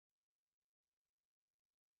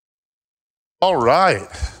All right,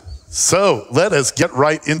 so let us get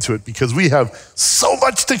right into it because we have so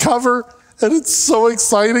much to cover and it's so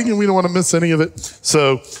exciting and we don't want to miss any of it.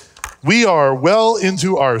 So we are well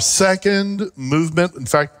into our second movement. In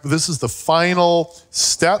fact, this is the final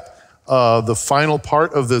step, the final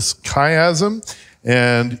part of this chiasm,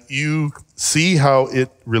 and you see how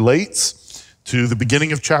it relates to the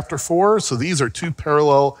beginning of chapter 4. So these are two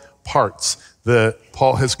parallel parts that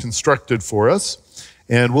Paul has constructed for us.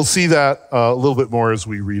 And we'll see that a little bit more as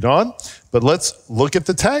we read on. But let's look at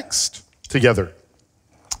the text together.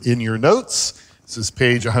 In your notes, this is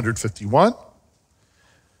page 151.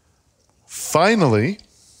 Finally,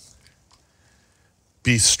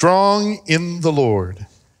 be strong in the Lord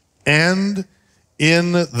and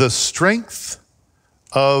in the strength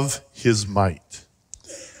of his might.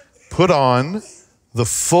 Put on the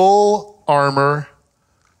full armor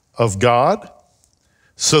of God,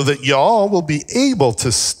 so that y'all will be able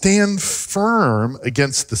to stand firm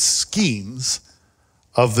against the schemes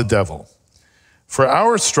of the devil. For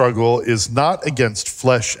our struggle is not against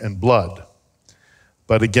flesh and blood,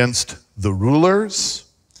 but against the rulers,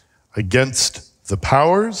 against the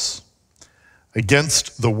powers,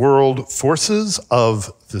 against the world forces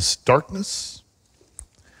of this darkness,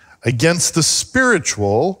 against the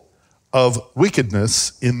spiritual of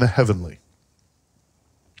wickedness in the heavenly.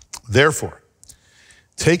 Therefore,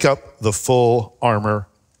 take up the full armor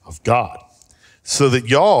of God, so that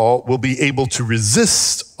y'all will be able to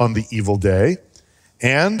resist on the evil day,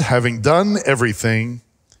 and having done everything,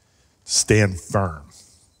 stand firm.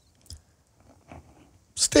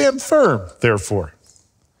 Stand firm, therefore,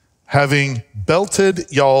 having belted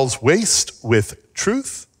y'all's waist with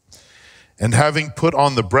truth, and having put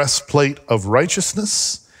on the breastplate of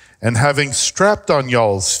righteousness, and having strapped on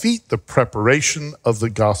y'all's feet the preparation of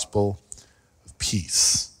the gospel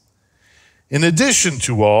peace. In addition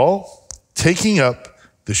to all, taking up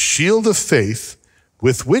the shield of faith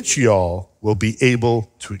with which y'all will be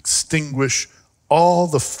able to extinguish all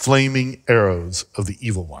the flaming arrows of the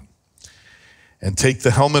evil one. And take the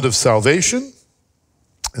helmet of salvation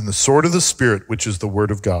and the sword of the Spirit, which is the word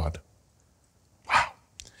of God. Wow.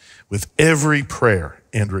 With every prayer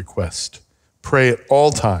and request, pray at all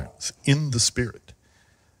times in the Spirit.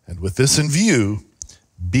 And with this in view,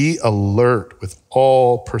 be alert with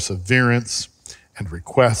all perseverance and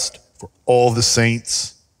request for all the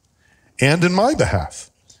saints and in my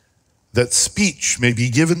behalf, that speech may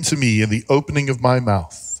be given to me in the opening of my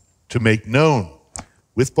mouth to make known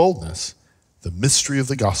with boldness the mystery of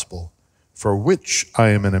the gospel, for which I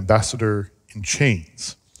am an ambassador in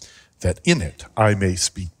chains, that in it I may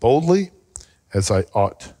speak boldly as I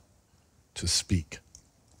ought to speak.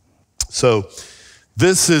 So,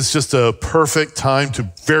 this is just a perfect time to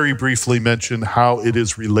very briefly mention how it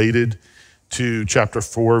is related to chapter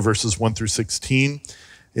 4, verses 1 through 16.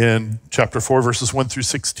 In chapter 4, verses 1 through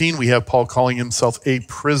 16, we have Paul calling himself a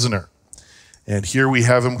prisoner. And here we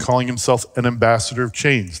have him calling himself an ambassador of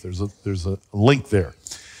chains. There's a link there.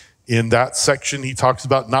 In that section, he talks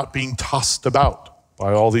about not being tossed about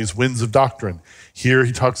by all these winds of doctrine. Here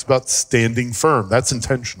he talks about standing firm. That's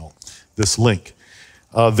intentional, this link.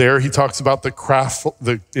 There he talks about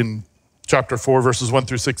in chapter 4, verses 1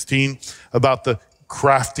 through 16, about the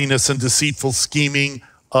craftiness and deceitful scheming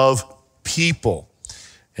of people.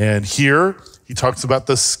 And here he talks about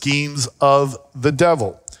the schemes of the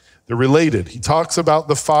devil. They're related. He talks about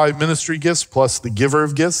the 5 ministry gifts plus the giver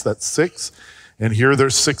of gifts, that's 6. And here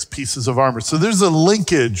there's 6 pieces of armor. So there's a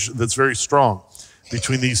linkage that's very strong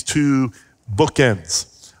between these two bookends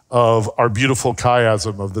of our beautiful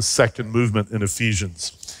chiasm of the second movement in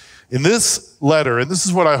Ephesians. In this letter, and this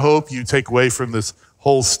is what I hope you take away from this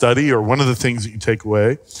whole study, or one of the things that you take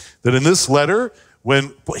away, that in this letter,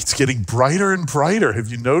 it's getting brighter and brighter. Have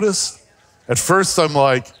you noticed? At first I'm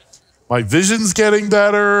like, my vision's getting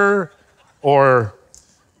better, or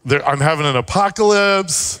I'm having an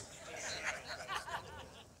apocalypse.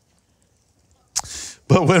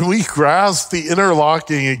 But when we grasp the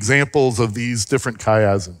interlocking examples of these different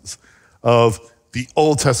chiasms, of the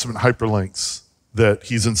Old Testament hyperlinks that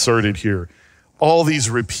he's inserted here, all these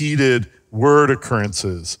repeated word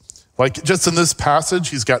occurrences, like just in this passage,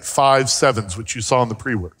 he's got 5 sevens, which you saw in the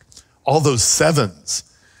pre-work. All those sevens,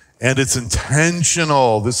 and it's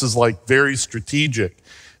intentional. This is like very strategic.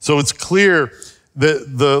 So it's clear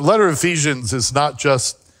that the letter of Ephesians is not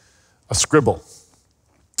just a scribble.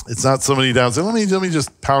 It's not somebody down saying, let me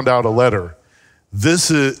just pound out a letter. This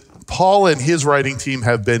is, Paul and his writing team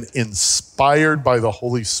have been inspired by the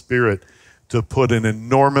Holy Spirit to put an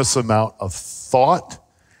enormous amount of thought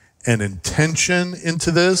and intention into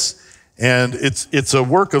this. And it's a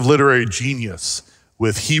work of literary genius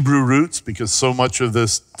with Hebrew roots, because so much of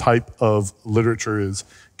this type of literature is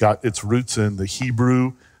got its roots in the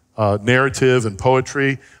Hebrew narrative and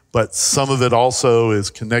poetry, but some of it also is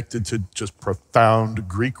connected to just profound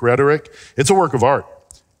Greek rhetoric. It's a work of art.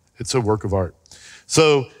 It's a work of art.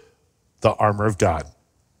 So the armor of God.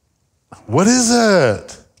 What is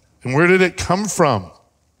it? And where did it come from?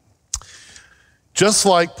 Just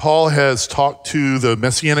like Paul has talked to the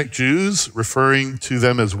Messianic Jews, referring to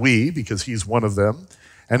them as we, because he's one of them,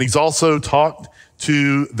 and he's also talked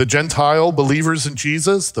to the Gentile believers in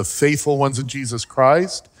Jesus, the faithful ones in Jesus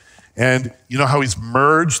Christ, and you know how he's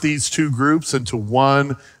merged these two groups into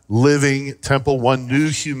one living temple, one new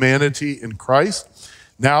humanity in Christ.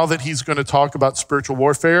 Now that he's going to talk about spiritual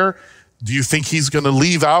warfare, do you think he's going to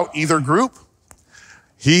leave out either group?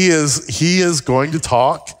 He is going to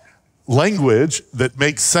talk language that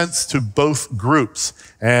makes sense to both groups.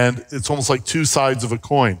 And it's almost like two sides of a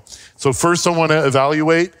coin. So first I want to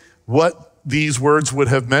evaluate what these words would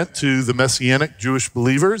have meant to the Messianic Jewish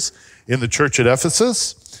believers in the church at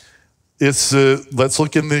Ephesus. Let's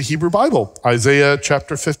look in the Hebrew Bible, Isaiah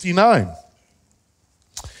chapter 59.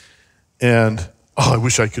 And I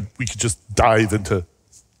wish we could just dive into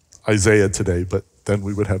Isaiah today, but then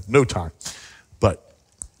we would have no time. But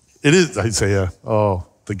it is Isaiah. Oh,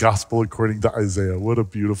 the gospel according to Isaiah. What a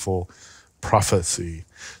beautiful prophecy.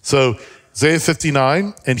 So Isaiah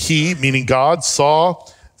 59, and he, meaning God, saw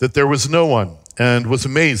that there was no one and was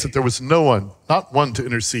amazed that there was no one, not one to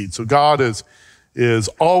intercede. So God is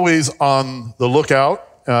always on the lookout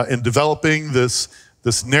in developing this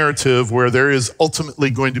narrative where there is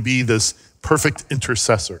ultimately going to be this perfect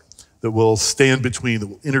intercessor that will stand between, that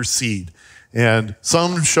will intercede. And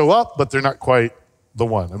some show up, but they're not quite the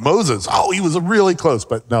one. And Moses, he was really close,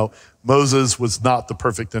 but no, Moses was not the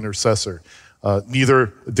perfect intercessor.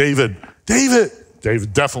 Neither David,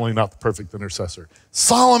 definitely not the perfect intercessor.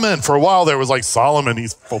 Solomon, for a while there was like Solomon,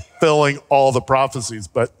 he's fulfilling all the prophecies,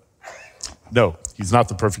 but no, he's not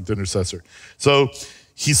the perfect intercessor. So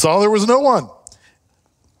he saw there was no one,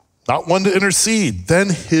 not one to intercede. Then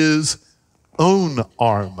his own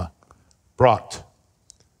arm brought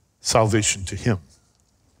salvation to him.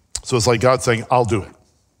 So it's like God saying, I'll do it.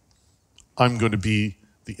 I'm going to be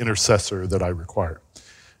the intercessor that I require.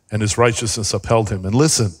 And his righteousness upheld him. And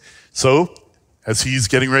listen, so as he's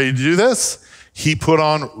getting ready to do this, he put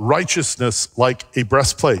on righteousness like a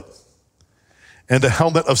breastplate and a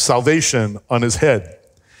helmet of salvation on his head.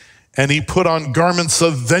 And he put on garments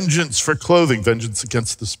of vengeance for clothing, vengeance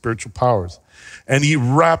against the spiritual powers. And he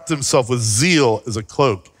wrapped himself with zeal as a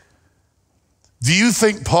cloak. Do you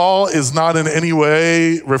think Paul is not in any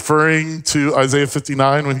way referring to Isaiah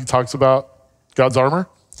 59 when he talks about God's armor?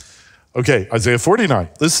 Okay, Isaiah 49.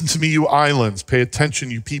 Listen to me, you islands. Pay attention,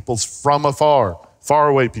 you peoples from afar, far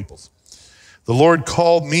away peoples. The Lord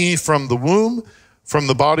called me from the womb, from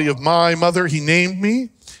the body of my mother. He named me.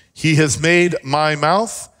 He has made my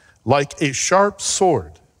mouth like a sharp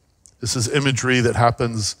sword. This is imagery that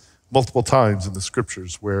happens multiple times in the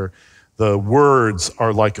scriptures where the words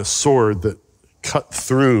are like a sword that cut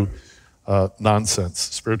through nonsense,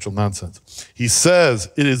 spiritual nonsense. He says,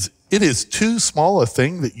 it is too small a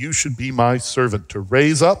thing that you should be my servant, to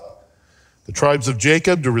raise up the tribes of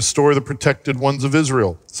Jacob, to restore the protected ones of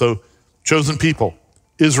Israel. So chosen people,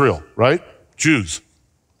 Israel, right? Jews.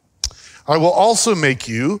 I will also make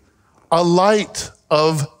you a light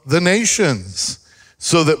of the nations,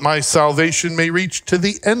 so that my salvation may reach to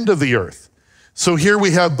the end of the earth. So here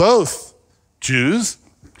we have both Jews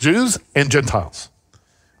and Gentiles.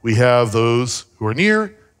 We have those who are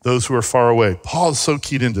near, those who are far away. Paul is so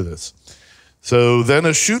keyed into this. So then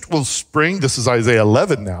a shoot will spring, this is Isaiah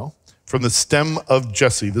 11 now, from the stem of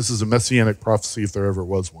Jesse. This is a messianic prophecy if there ever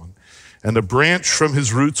was one. And a branch from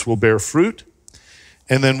his roots will bear fruit.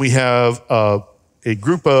 And then we have a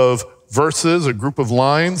group of verses, a group of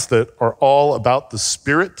lines that are all about the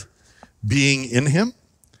Spirit being in him.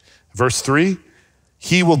 Verse 3,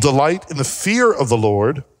 he will delight in the fear of the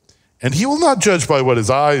Lord, and he will not judge by what his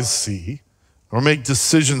eyes see, or make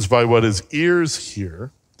decisions by what his ears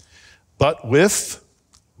hear, but with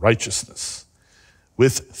righteousness,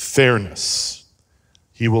 with fairness,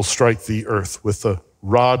 he will strike the earth with the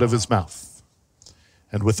rod of his mouth,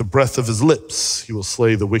 and with the breath of his lips, he will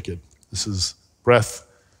slay the wicked. This is breath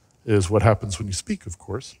is what happens when you speak, of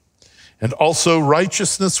course. And also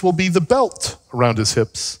righteousness will be the belt around his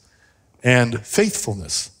hips, and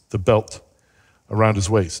faithfulness, the belt around his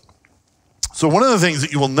waist. So one of the things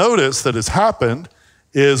that you will notice that has happened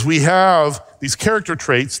is we have these character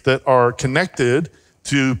traits that are connected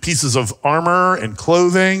to pieces of armor and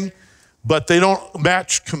clothing, but they don't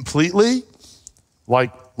match completely.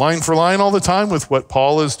 Like line for line all the time with what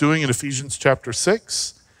Paul is doing in Ephesians chapter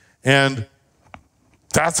 6. And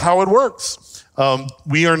that's how it works.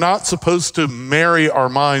 We are not supposed to marry our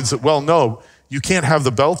minds that, well, no, you can't have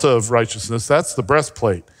the belt of righteousness. That's the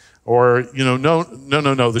breastplate. Or, no.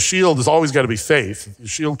 The shield has always got to be faith. The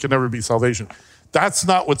shield can never be salvation. That's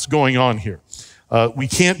not what's going on here. We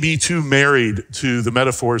can't be too married to the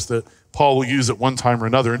metaphors that Paul will use at one time or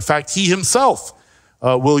another. In fact, he himself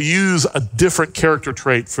will use a different character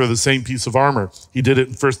trait for the same piece of armor. He did it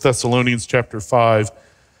in 1 Thessalonians chapter 5,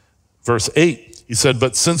 verse 8. He said,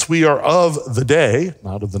 but since we are of the day,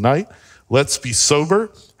 not of the night, let's be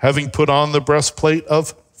sober, having put on the breastplate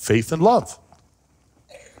of faith and love.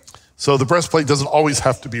 So the breastplate doesn't always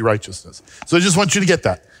have to be righteousness. So I just want you to get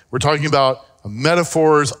that. We're talking about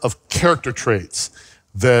metaphors of character traits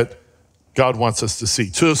that God wants us to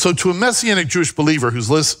see. So to a Messianic Jewish believer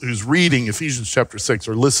who's reading Ephesians chapter 6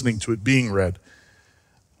 or listening to it being read,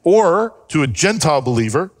 or to a Gentile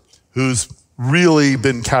believer who's really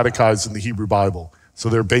been catechized in the Hebrew Bible, so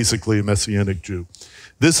they're basically a Messianic Jew,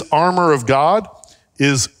 this armor of God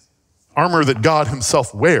is armor that God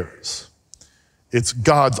himself wears. It's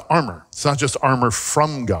God's armor. It's not just armor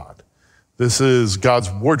from God. This is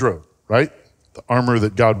God's wardrobe, right? The armor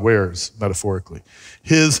that God wears, metaphorically.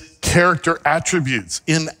 His character attributes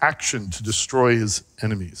in action to destroy his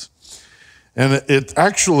enemies. And it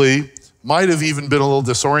actually might have even been a little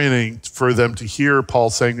disorienting for them to hear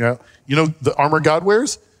Paul saying that, the armor God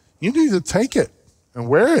wears, you need to take it and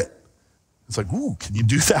wear it. It's like, ooh, can you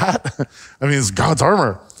do that? I mean, it's God's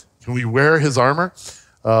armor. Can we wear his armor?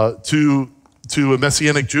 To a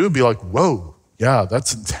Messianic Jew, it'd be like, whoa, yeah,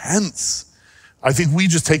 that's intense. I think we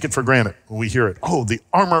just take it for granted when we hear it. Oh, the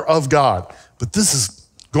armor of God. But this is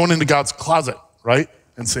going into God's closet, right?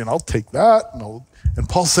 And saying, I'll take that. And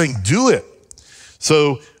Paul's saying, do it.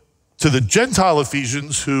 So to the Gentile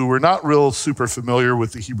Ephesians who were not real super familiar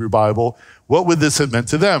with the Hebrew Bible, what would this have meant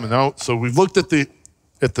to them? So we've looked at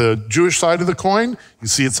the Jewish side of the coin. You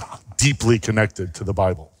see it's deeply connected to the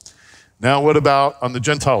Bible. Now what about on the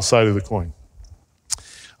Gentile side of the coin?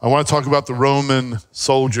 I want to talk about the Roman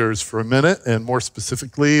soldiers for a minute, and more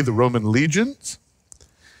specifically, the Roman legions.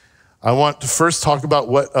 I want to first talk about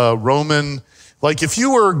what if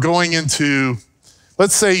you were going into,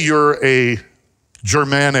 let's say you're a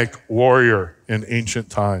Germanic warrior in ancient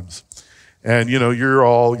times, and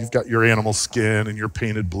you've got your animal skin and you're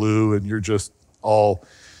painted blue, and you're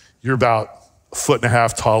about 1.5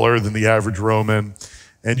 feet taller than the average Roman,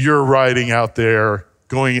 and you're riding out there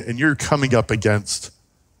and you're coming up against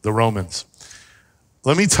the Romans.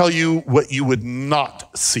 Let me tell you what you would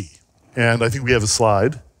not see. And I think we have a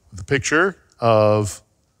slide with a picture of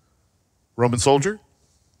Roman soldier.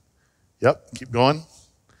 Yep, keep going.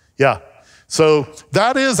 Yeah, so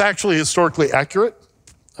that is actually a historically accurate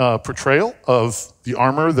portrayal of the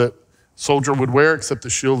armor that soldier would wear, except the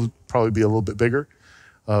shield would probably be a little bit bigger.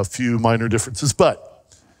 A few minor differences.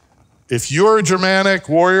 But if you're a Germanic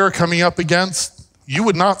warrior coming up against, you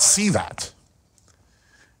would not see that.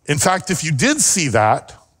 In fact, if you did see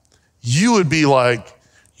that, you would be like,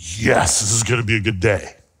 yes, this is going to be a good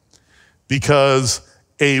day. Because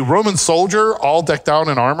a Roman soldier, all decked out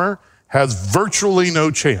in armor, has virtually no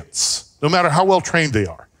chance, no matter how well trained they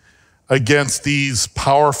are, against these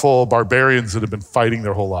powerful barbarians that have been fighting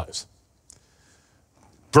their whole lives.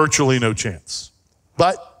 Virtually no chance.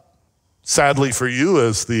 But sadly for you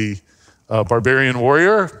as the barbarian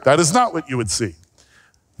warrior, that is not what you would see.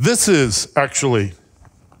 This is actually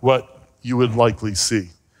what you would likely see.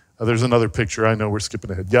 There's another picture. I know we're skipping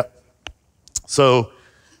ahead. Yep. So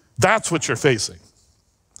that's what you're facing.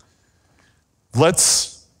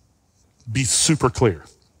 Let's be super clear.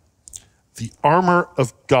 The armor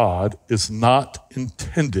of God is not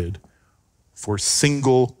intended for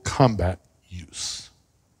single combat use.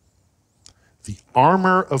 The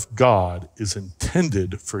armor of God is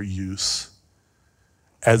intended for use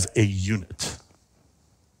as a unit.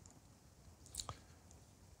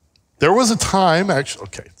 There was a time,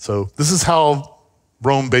 so this is how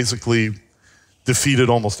Rome basically defeated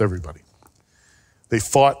almost everybody. They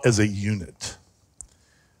fought as a unit.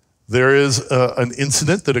 There is an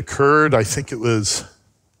incident that occurred, I think it was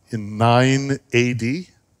in 9 AD. Is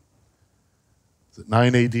it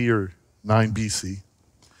 9 AD or 9 BC?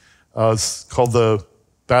 It's called the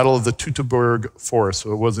Battle of the Teutoburg Forest,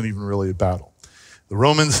 so it wasn't even really a battle. The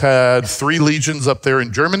Romans had 3 legions up there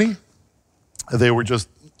in Germany. They were just,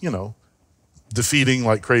 defeating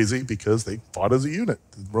like crazy because they fought as a unit.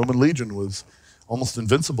 The Roman legion was almost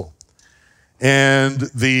invincible. And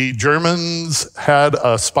the Germans had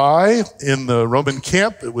a spy in the Roman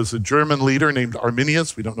camp. It was a German leader named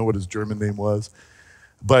Arminius. We don't know what his German name was.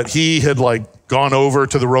 but he had like gone over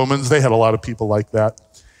to the Romans. They had a lot of people like that.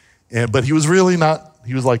 But he was really not,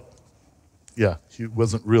 he was like, yeah, he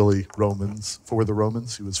wasn't really for the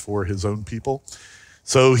Romans. He was for his own people.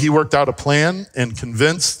 So he worked out a plan and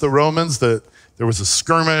convinced the Romans that there was a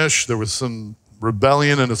skirmish, there was some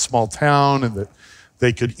rebellion in a small town, and that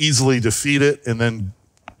they could easily defeat it and then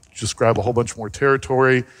just grab a whole bunch more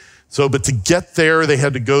territory. So, but to get there, they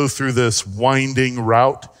had to go through this winding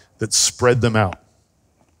route that spread them out.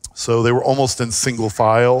 So they were almost in single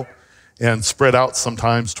file and spread out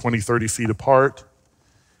sometimes 20, 30 feet apart,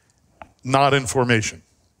 not in formation.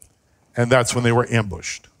 And that's when they were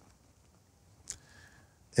ambushed.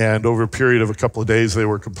 And over a period of a couple of days, they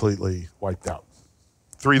were completely wiped out.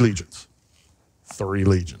 3 legions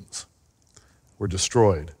were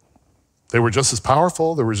destroyed. They were just as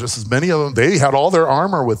powerful. There were just as many of them. They had all their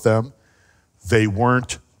armor with them. They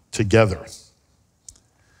weren't together.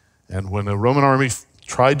 And when the Roman army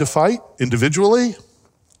tried to fight individually,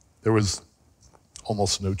 there was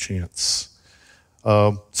almost no chance.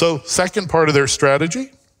 So second part of their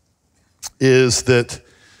strategy is that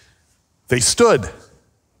they stood.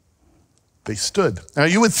 They stood. Now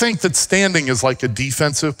you would think that standing is like a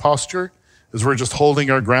defensive posture, as we're just holding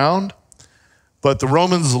our ground. But the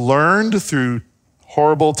Romans learned through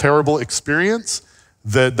horrible, terrible experience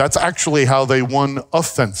that that's actually how they won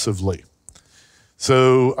offensively.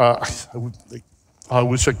 So I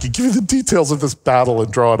wish I could give you the details of this battle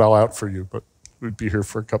and draw it all out for you, but we'd be here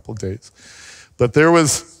for a couple of days. But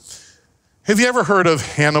have you ever heard of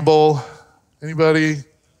Hannibal? Anybody?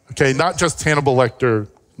 Okay, not just Hannibal Lecter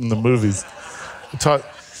in the movies.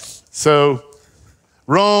 So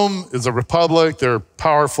Rome is a republic, they're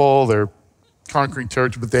powerful, they're conquering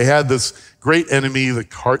territory, but they had this great enemy of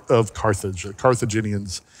Carthage, the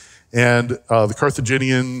Carthaginians. And the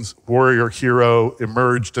Carthaginians warrior hero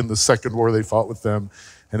emerged in the second war they fought with them,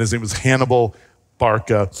 and his name was Hannibal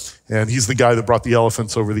Barca, and he's the guy that brought the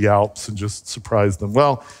elephants over the Alps and just surprised them.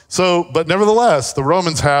 But nevertheless, the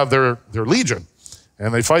Romans have their legion,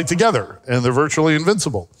 and they fight together, and they're virtually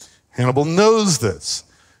invincible. Hannibal knows this.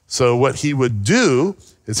 So what he would do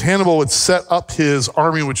is Hannibal would set up his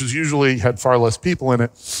army, which is usually had far less people in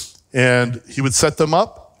it, and he would set them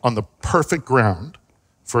up on the perfect ground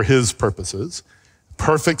for his purposes,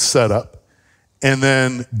 perfect setup, and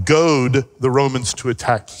then goad the Romans to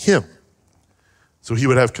attack him. So he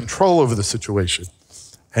would have control over the situation,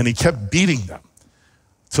 and he kept beating them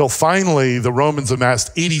till finally the Romans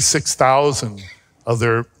amassed 86,000 of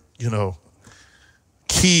their,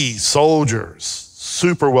 key soldiers,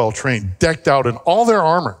 super well trained, decked out in all their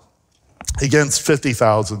armor against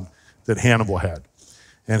 50,000 that Hannibal had.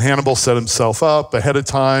 And Hannibal set himself up ahead of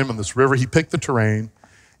time on this river. He picked the terrain,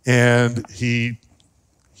 and he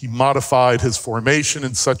modified his formation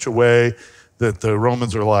in such a way that the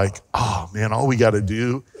Romans are like, oh man, all we got to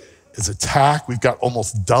do is attack. We've got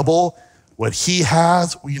almost double what he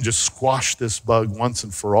has. We can just squash this bug once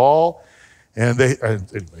and for all. And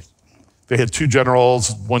anyway, they had 2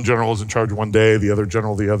 generals. One general was in charge one day, the other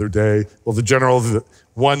general the other day. Well, the general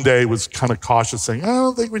one day was kind of cautious, saying, I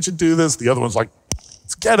don't think we should do this. The other one's like,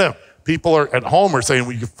 let's get him. People are at home are saying,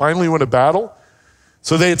 we finally win a battle.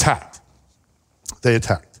 So they attacked.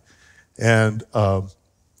 And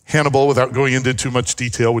Hannibal, without going into too much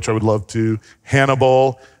detail, which I would love to,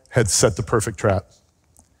 Hannibal had set the perfect trap.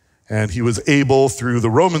 And he was able, through the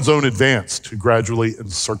Romans' own advance, to gradually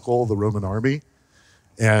encircle the Roman army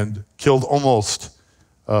and killed almost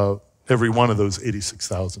every one of those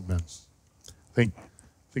 86,000 men. I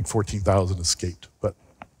think 14,000 escaped, but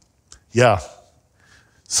yeah.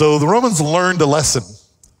 So the Romans learned a lesson,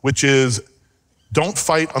 which is don't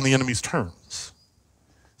fight on the enemy's terms.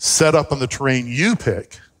 Set up on the terrain you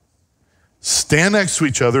pick, stand next to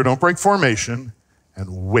each other, don't break formation,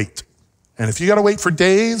 and wait. And if you gotta wait for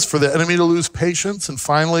days for the enemy to lose patience and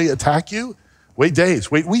finally attack you, wait days,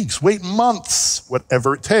 wait weeks, wait months,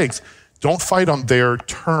 whatever it takes. Don't fight on their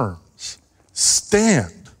terms.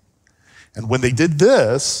 Stand. And when they did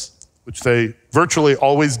this, which they virtually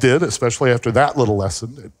always did, especially after that little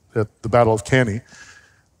lesson at the Battle of Cannae,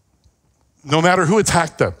 no matter who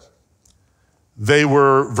attacked them, they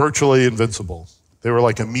were virtually invincible. They were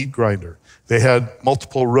like a meat grinder. They had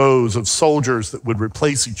multiple rows of soldiers that would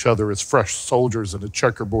replace each other as fresh soldiers in a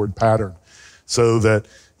checkerboard pattern, so that,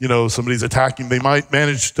 somebody's attacking, they might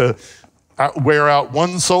manage to wear out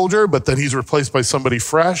one soldier, but then he's replaced by somebody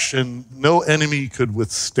fresh, and no enemy could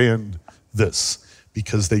withstand this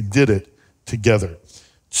because they did it together.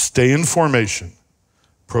 Stay in formation,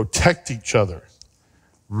 protect each other,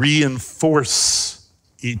 reinforce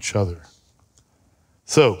each other.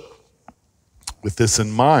 So, with this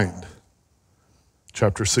in mind,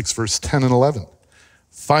 chapter 6, verse 10 and 11.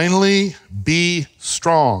 Finally, be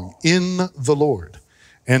strong in the Lord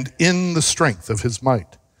and in the strength of his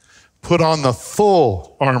might. Put on the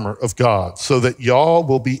full armor of God so that y'all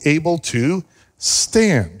will be able to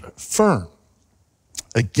stand firm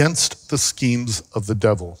against the schemes of the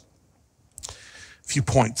devil. A few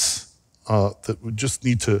points that we just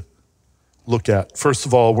need to look at. First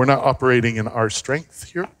of all, we're not operating in our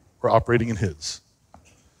strength here. We're operating in his.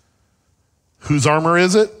 Whose armor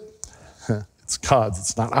is it? It's God's.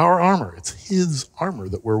 It's not our armor. It's his armor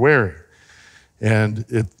that we're wearing. And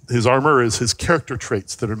his armor is his character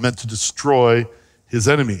traits that are meant to destroy his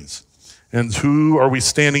enemies. And who are we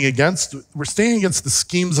standing against? We're standing against the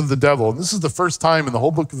schemes of the devil. And this is the first time in the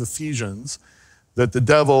whole book of Ephesians that the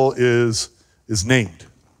devil is named.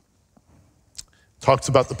 Talks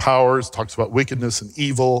about the powers, talks about wickedness and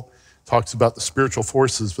evil, talks about the spiritual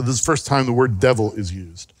forces, but this is the first time the word devil is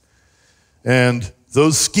used. And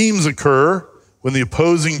those schemes occur when the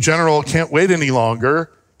opposing general can't wait any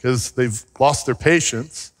longer because they've lost their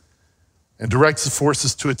patience and directs the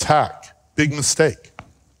forces to attack. Big mistake.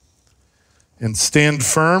 And stand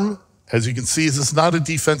firm, as you can see, this is not a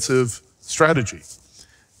defensive strategy.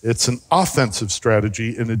 It's an offensive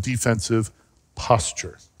strategy in a defensive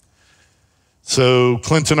posture. So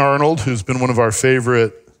Clinton Arnold, who's been one of our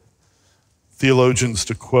favorite theologians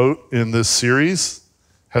to quote in this series,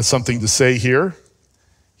 has something to say here.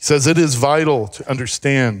 He says, it is vital to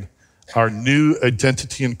understand our new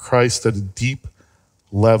identity in Christ at a deep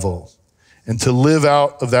level and to live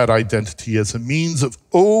out of that identity as a means of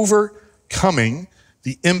overcoming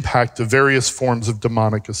the impact of various forms of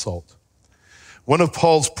demonic assault. One of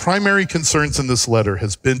Paul's primary concerns in this letter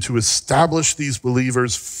has been to establish these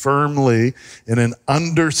believers firmly in an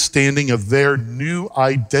understanding of their new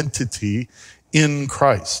identity in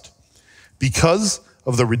Christ. Because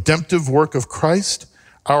of the redemptive work of Christ,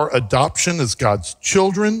 our adoption as God's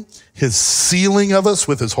children, his sealing of us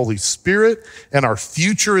with his Holy Spirit, and our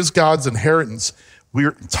future as God's inheritance, we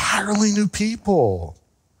are entirely new people.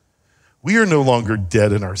 We are no longer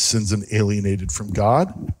dead in our sins and alienated from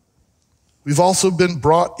God. We've also been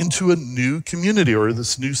brought into a new community or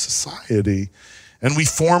this new society, and we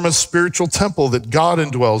form a spiritual temple that God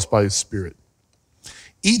indwells by his Spirit.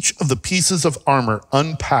 Each of the pieces of armor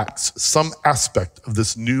unpacks some aspect of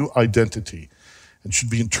this new identity and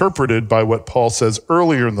should be interpreted by what Paul says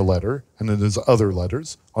earlier in the letter and in his other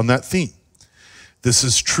letters on that theme. This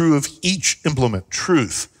is true of each implement: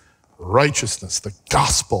 truth, righteousness, the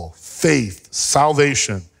gospel, faith,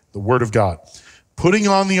 salvation, the word of God. Putting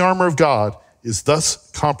on the armor of God is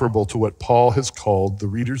thus comparable to what Paul has called the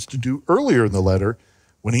readers to do earlier in the letter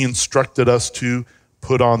when he instructed us to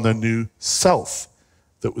put on the new self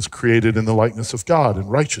that was created in the likeness of God in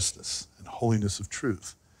righteousness and holiness of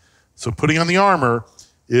truth. So putting on the armor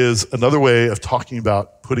is another way of talking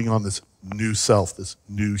about putting on this new self, this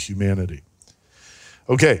new humanity.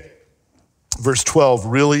 Okay, verse 12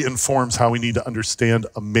 really informs how we need to understand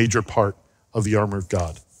a major part of the armor of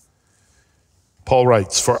God. Paul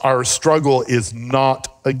writes, for our struggle is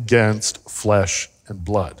not against flesh and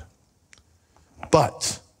blood,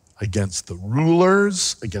 but against the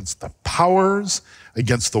rulers, against the powers,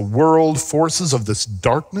 against the world forces of this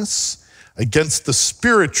darkness, against the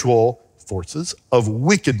spiritual forces of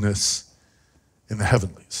wickedness in the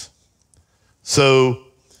heavenlies. So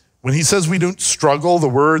when he says we don't struggle, the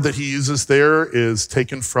word that he uses there is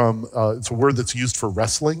taken from, it's a word that's used for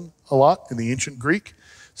wrestling a lot in the ancient Greek.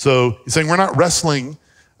 So he's saying we're not wrestling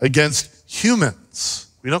against humans.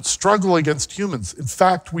 We don't struggle against humans. In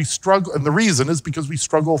fact, we struggle, and the reason is because we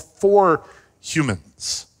struggle for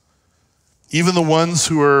humans. Even the ones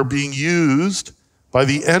who are being used by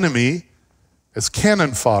the enemy as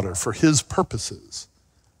cannon fodder for his purposes.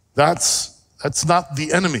 That's not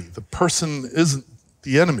the enemy. The person isn't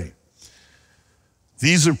the enemy.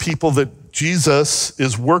 These are people that Jesus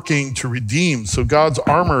is working to redeem. So God's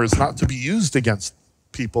armor is not to be used against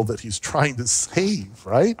people that he's trying to save,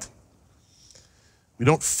 right? We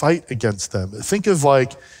don't fight against them. Think of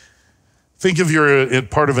you're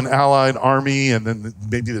part of an allied army and then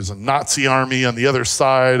maybe there's a Nazi army on the other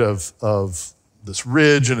side of this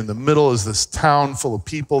ridge, and in the middle is this town full of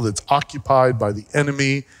people that's occupied by the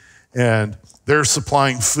enemy, and they're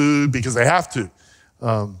supplying food because they have to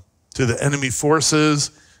the enemy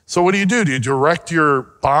forces. So what do? Do you direct your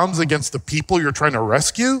bombs against the people you're trying to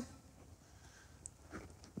rescue?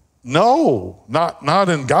 No, not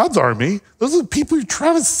in God's army. Those are the people you're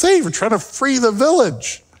trying to save. You're trying to free the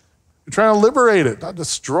village. You're trying to liberate it, not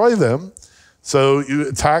destroy them. So you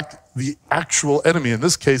attack the actual enemy. In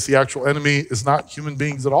this case, the actual enemy is not human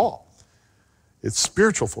beings at all. It's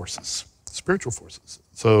spiritual forces. spiritual forces.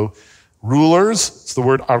 So rulers, it's the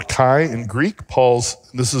word archai in Greek.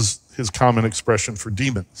 This is his common expression for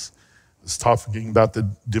demons. It's talking about the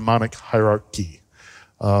demonic hierarchy.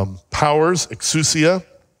 Powers, exousia,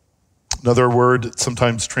 another word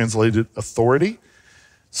sometimes translated authority.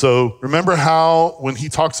 So remember how when he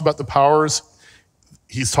talks about the powers,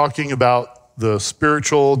 he's talking about the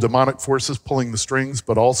spiritual demonic forces pulling the strings,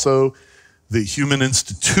 but also the human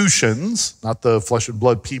institutions, not the flesh and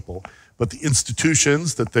blood people, but the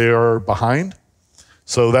institutions that they are behind.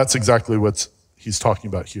 So that's exactly what he's talking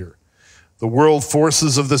about here. The world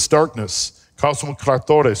forces of this darkness,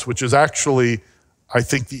 kosmokratores, which is actually, I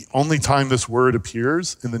think, the only time this word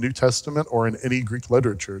appears in the New Testament or in any Greek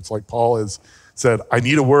literature. It's like Paul has said, I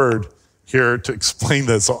need a word here to explain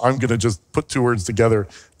this, so I'm going to just put two words together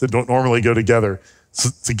that don't normally go together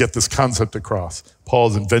to get this concept across. Paul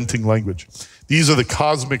is inventing language. These are the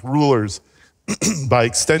cosmic rulers, by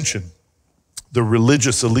extension, the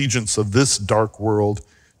religious allegiance of this dark world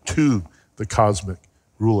to the cosmic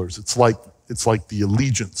rulers. It's like the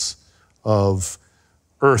allegiance of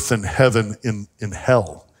earth and heaven in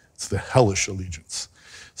hell. It's the hellish allegiance.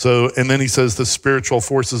 So, and then he says the spiritual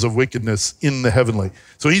forces of wickedness in the heavenly.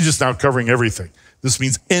 So he's just now covering everything. This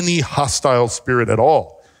means any hostile spirit at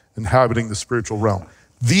all inhabiting the spiritual realm.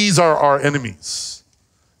 These are our enemies.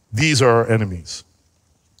 These are our enemies.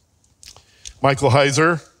 Michael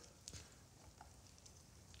Heiser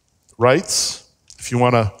writes, if you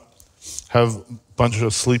want to have a bunch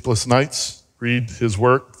of sleepless nights, read his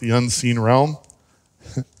work, The Unseen Realm.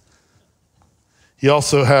 He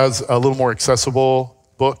also has a little more accessible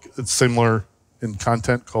book that's similar in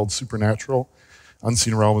content called Supernatural.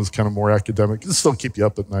 Unseen Realm is kind of more academic. It'll still keep you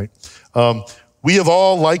up at night. We have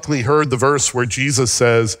all likely heard the verse where Jesus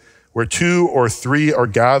says, where 2 or 3 are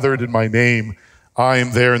gathered in my name, I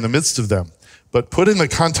am there in the midst of them. But put in the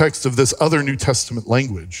context of this other New Testament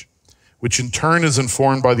language, which in turn is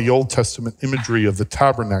informed by the Old Testament imagery of the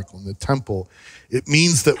tabernacle and the temple, it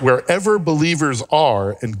means that wherever believers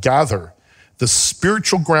are and gather, the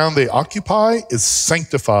spiritual ground they occupy is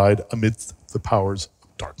sanctified amidst the powers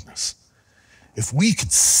of darkness. If we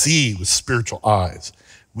could see with spiritual eyes,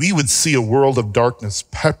 we would see a world of darkness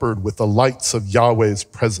peppered with the lights of Yahweh's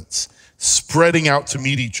presence, spreading out to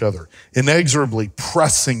meet each other, inexorably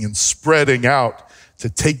pressing and spreading out to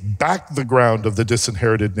take back the ground of the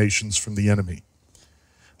disinherited nations from the enemy.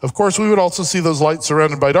 Of course, we would also see those lights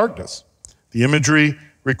surrounded by darkness. The imagery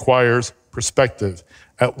requires perspective.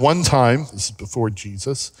 At one time, this is before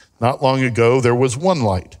Jesus, not long ago, there was one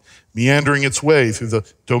light, meandering its way through the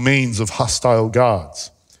domains of hostile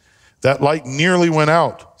gods. That light nearly went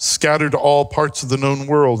out, scattered to all parts of the known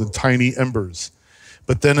world in tiny embers.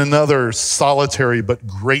 But then another solitary but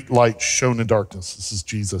great light shone in darkness. This is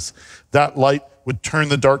Jesus. That light would turn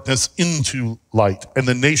the darkness into light, and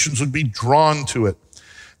the nations would be drawn to it.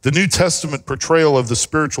 The New Testament portrayal of the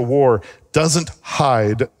spiritual war doesn't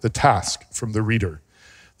hide the task from the reader.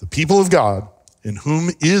 The people of God, in whom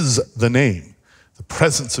is the name, the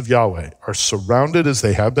presence of Yahweh, are surrounded as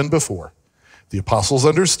they have been before. The apostles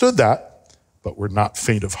understood that, but were not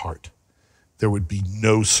faint of heart. There would be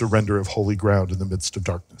no surrender of holy ground in the midst of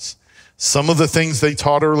darkness. Some of the things they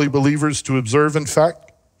taught early believers to observe, in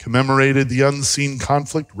fact, commemorated the unseen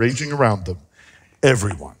conflict raging around them.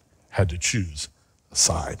 Everyone had to choose a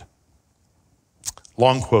side.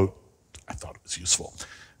 Long quote, I thought it was useful.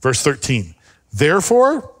 Verse 13,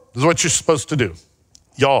 therefore, this is what you're supposed to do.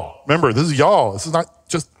 Y'all, remember, this is y'all. This is not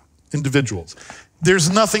just individuals.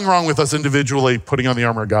 There's nothing wrong with us individually putting on the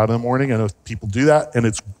armor of God in the morning. I know people do that, and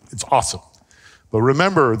it's awesome. But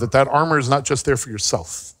remember that armor is not just there for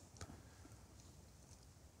yourself.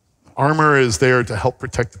 Armor is there to help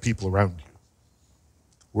protect the people around you.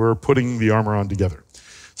 We're putting the armor on together.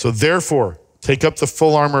 So therefore, take up the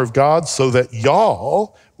full armor of God so that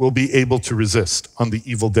y'all will be able to resist on the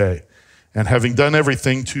evil day, and having done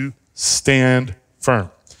everything, to stand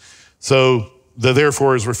firm. So the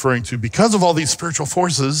therefore is referring to, because of all these spiritual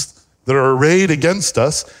forces that are arrayed against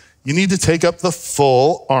us, you need to take up the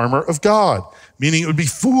full armor of God, meaning it would be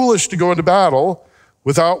foolish to go into battle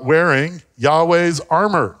without wearing Yahweh's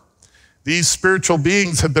armor. These spiritual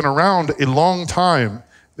beings have been around a long time.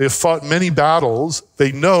 They have fought many battles.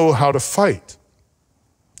 They know how to fight.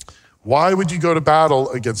 Why would you go to battle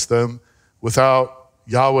against them without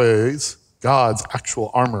Yahweh's, God's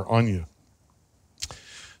actual armor on you?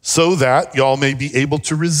 So that y'all may be able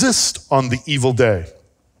to resist on the evil day.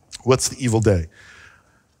 What's the evil day?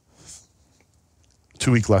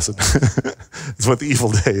 2-week lesson. It's what the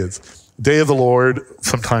evil day is. Day of the Lord,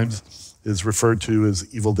 sometimes is referred to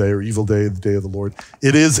as evil day or evil day, the day of the Lord.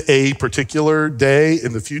 It is a particular day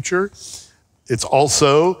in the future. It's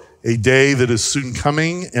also a day that is soon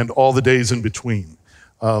coming and all the days in between.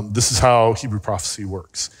 This is how Hebrew prophecy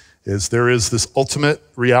works, is there is this ultimate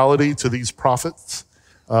reality to these prophets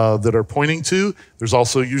that are pointing to. There's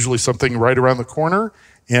also usually something right around the corner,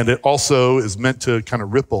 and it also is meant to kind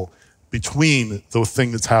of ripple between the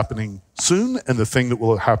thing that's happening soon and the thing that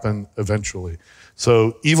will happen eventually.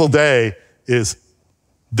 So evil day is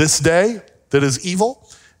this day that is evil,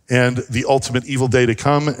 and the ultimate evil day to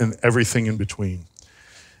come and everything in between.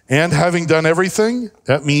 And having done everything,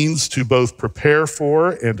 that means to both prepare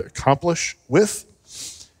for and accomplish with,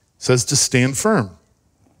 says to stand firm.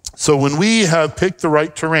 So when we have picked the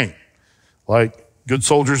right terrain, like good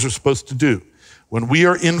soldiers are supposed to do, when we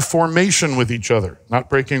are in formation with each other, not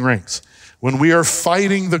breaking ranks, when we are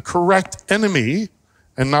fighting the correct enemy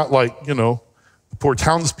and not like, the poor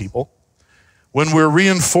townspeople, when we're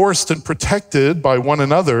reinforced and protected by one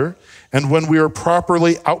another, and when we are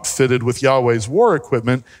properly outfitted with Yahweh's war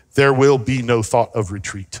equipment, there will be no thought of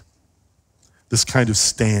retreat. This kind of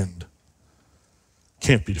stand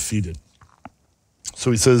can't be defeated.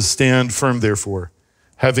 So he says, stand firm, therefore,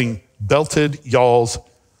 having belted y'all's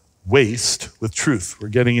waist with truth. We're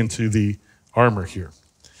getting into the armor here.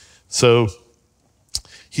 So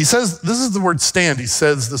he says, this is the word stand. He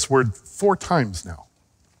says this word 4 times now.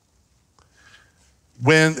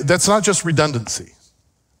 That's not just redundancy.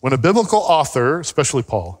 When a biblical author, especially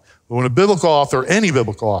Paul, but when a biblical author, any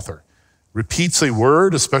biblical author, repeats a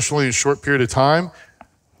word, especially in a short period of time,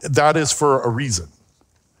 that is for a reason.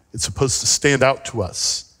 It's supposed to stand out to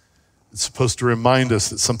us. It's supposed to remind us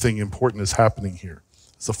that something important is happening here.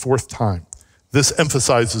 It's the 4th time. This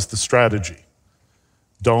emphasizes the strategy.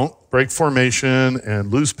 Don't break formation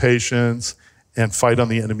and lose patience and fight on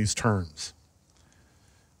the enemy's terms.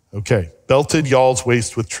 Okay, belted y'all's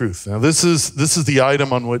waist with truth. Now this is the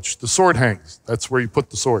item on which the sword hangs. That's where you put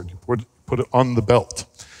the sword. You put it on the belt.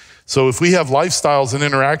 So if we have lifestyles and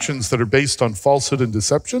interactions that are based on falsehood and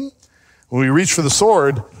deception, when we reach for the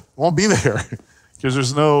sword, it won't be there because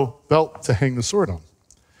there's no belt to hang the sword on.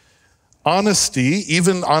 Honesty,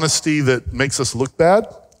 even honesty that makes us look bad,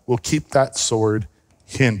 will keep that sword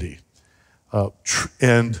handy.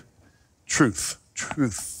 And truth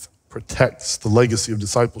protects the legacy of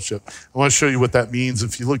discipleship. I want to show you what that means.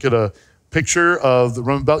 If you look at a picture of the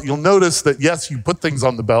Roman belt, you'll notice that yes, you put things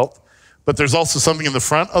on the belt, but there's also something in the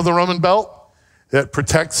front of the Roman belt that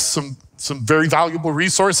protects some very valuable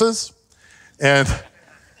resources. And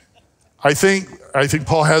I think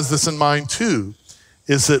Paul has this in mind too,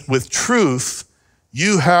 is that with truth,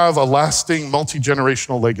 you have a lasting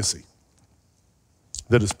multi-generational legacy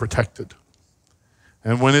that is protected.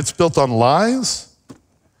 And when it's built on lies,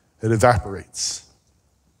 it evaporates.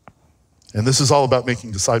 And this is all about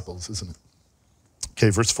making disciples, isn't it?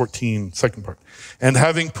 Okay, verse 14, second part. And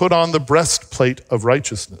having put on the breastplate of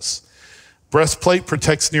righteousness. Breastplate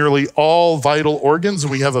protects nearly all vital organs.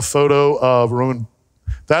 And we have a photo of Roman,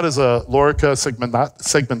 that is a lorica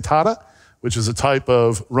segmentata, which is a type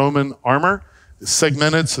of Roman armor. It's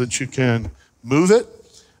segmented so that you can move it.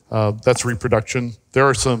 That's reproduction. There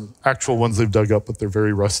are some actual ones they've dug up, but they're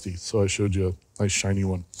very rusty. So I showed you a nice shiny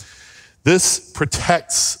one. This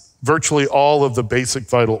protects virtually all of the basic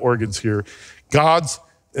vital organs here.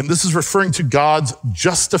 And this is referring to God's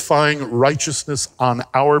justifying righteousness on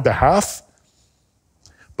our behalf,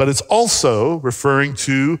 but it's also referring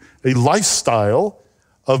to a lifestyle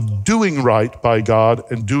of doing right by God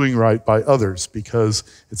and doing right by others, because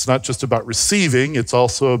it's not just about receiving, it's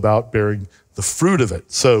also about bearing the fruit of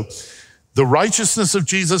it. So the righteousness of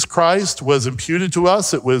Jesus Christ was imputed to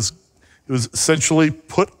us. It was essentially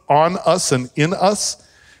put on us and in us,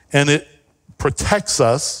 and it protects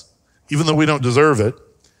us, even though we don't deserve it,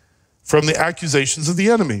 from the accusations of the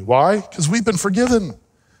enemy. Why? Because we've been forgiven.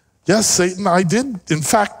 Yes, Satan, I did in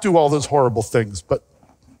fact do all those horrible things, but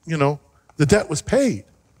the debt was paid.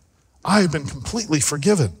 I have been completely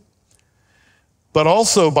forgiven. But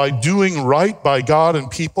also by doing right by God and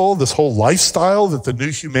people, this whole lifestyle that the new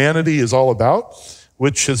humanity is all about,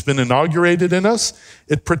 which has been inaugurated in us,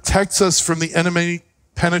 it protects us from the enemy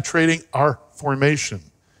penetrating our formation.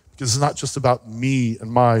 Because it's not just about me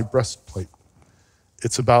and my breastplate.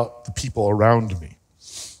 It's about the people around me.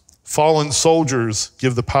 Fallen soldiers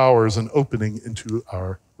give the powers an opening into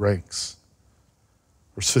our ranks.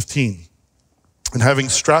 Verse 15, and having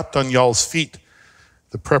strapped on y'all's feet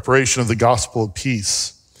the preparation of the gospel of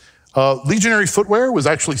peace. Legionary footwear was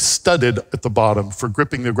actually studded at the bottom for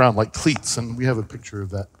gripping the ground like cleats, and we have a picture of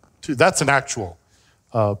that too. That's an actual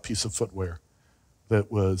piece of footwear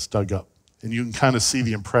that was dug up. and you can kind of see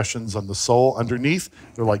the impressions on the sole underneath.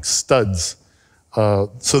 They're like studs, so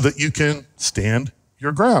that you can stand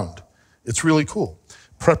your ground. It's really cool.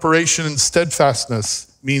 Preparation and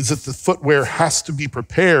steadfastness means that the footwear has to be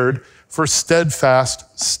prepared for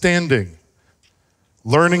steadfast standing.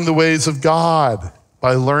 Learning the ways of God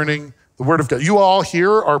by learning the word of God. You all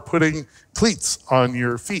here are putting cleats on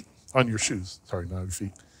your feet, on your shoes. Sorry, not your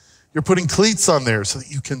feet. You're putting cleats on there so that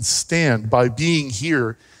you can stand by being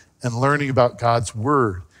here and learning about God's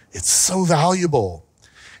word. It's so valuable.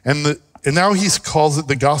 And now he calls it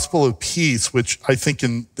the gospel of peace, which I think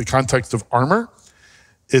in the context of armor,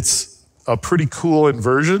 it's a pretty cool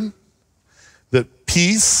inversion. That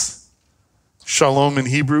peace, shalom in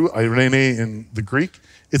Hebrew, eirene in the Greek,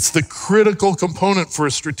 it's the critical component for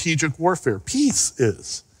a strategic warfare. Peace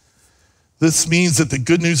is. This means that the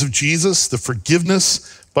good news of Jesus, the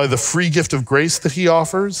forgiveness by the free gift of grace that he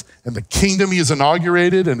offers, and the kingdom he has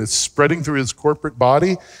inaugurated and is spreading through his corporate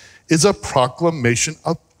body, is a proclamation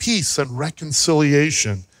of peace and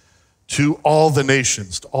reconciliation to all the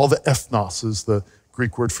nations, to all the ethnos is the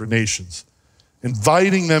Greek word for nations,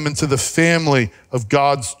 inviting them into the family of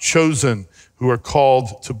God's chosen who are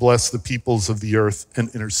called to bless the peoples of the earth and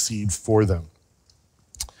intercede for them.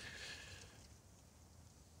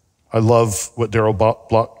 I love what Darrell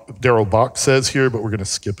Bach says here, but we're going to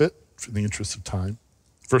skip it for the interest of time.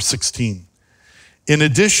 Verse 16, in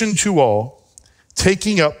addition to all,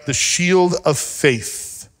 taking up the shield of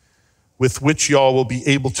faith with which y'all will be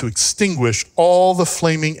able to extinguish all the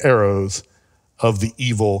flaming arrows of the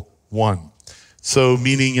evil one. So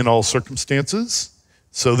meaning in all circumstances.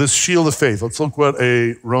 So this shield of faith, let's look what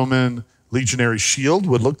a Roman legionary shield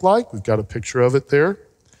would look like. We've got a picture of it there.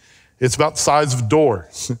 It's about the size of a door.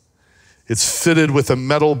 It's fitted with a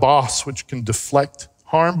metal boss which can deflect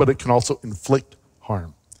harm, but it can also inflict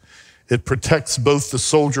harm. It protects both the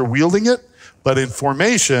soldier wielding it, but in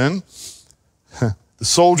formation, the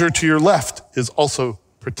soldier to your left is also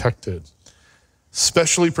protected.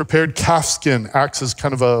 Specially prepared calfskin acts as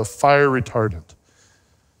kind of a fire retardant.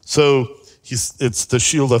 So it's the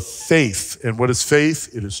shield of faith. And what is faith?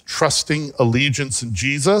 It is trusting allegiance in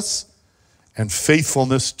Jesus and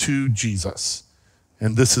faithfulness to Jesus.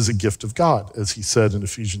 And this is a gift of God, as he said in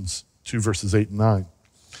Ephesians 2, verses 8 and 9.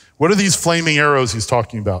 What are these flaming arrows he's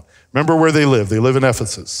talking about? Remember where they live. They live in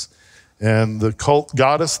Ephesus. And the cult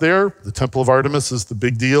goddess there, the Temple of Artemis, is the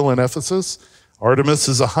big deal in Ephesus. Artemis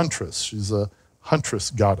is a huntress. She's a huntress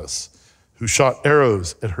goddess who shot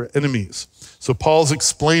arrows at her enemies. So Paul's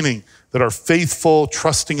explaining that our faithful,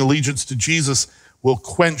 trusting allegiance to Jesus will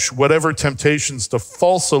quench whatever temptations to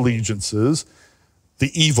false allegiances,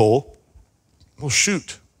 the evil, will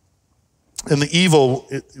shoot. And the evil,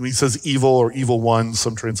 when he says evil or evil one,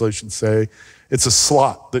 some translations say, it's a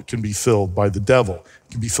slot that can be filled by the devil.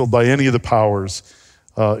 It can be filled by any of the powers.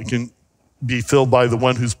 It can be filled by the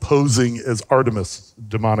one who's posing as Artemis,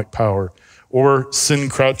 demonic power, or sin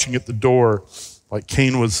crouching at the door like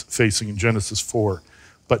Cain was facing in Genesis 4.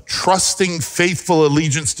 But trusting faithful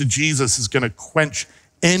allegiance to Jesus is going to quench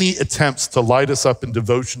any attempts to light us up in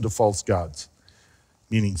devotion to false gods,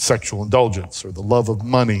 meaning sexual indulgence or the love of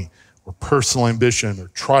money or personal ambition or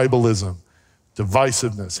tribalism,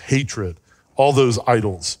 divisiveness, hatred, all those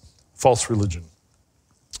idols, false religion.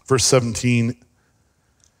 Verse 17,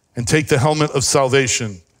 and take the helmet of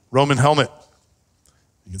salvation, Roman helmet.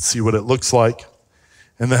 You can see what it looks like.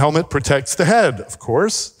 And the helmet protects the head, of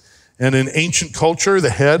course. And in ancient culture, the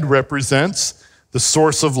head represents the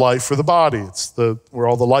source of life for the body. It's where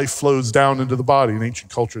all the life flows down into the body. In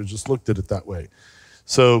ancient culture, just looked at it that way.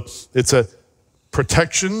 So it's a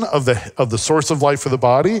protection of the source of life for the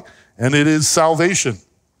body, and it is salvation.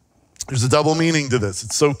 There's a double meaning to this.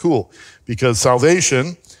 It's so cool because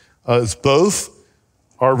salvation is both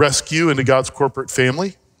our rescue into God's corporate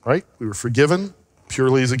family, right? We were forgiven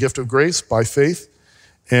purely as a gift of grace by faith,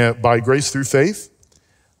 and by grace through faith.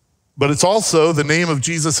 But it's also the name of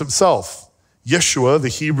Jesus himself. Yeshua, the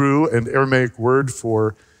Hebrew and Aramaic word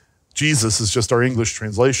for Jesus is just our English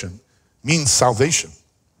translation, means salvation.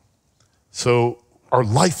 So our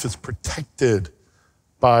life is protected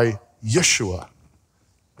by Yeshua,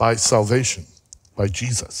 by salvation, by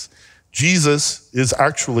Jesus. Jesus is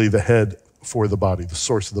actually the head for the body, the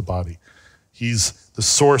source of the body. He's the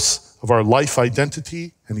source of our life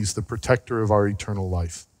identity, and he's the protector of our eternal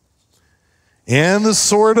life. And the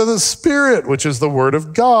sword of the Spirit, which is the word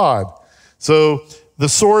of God. So the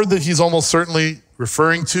sword that he's almost certainly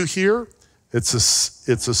referring to here, it's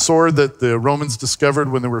a sword that the Romans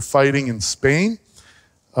discovered when they were fighting in Spain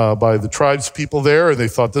by the tribes people there, and they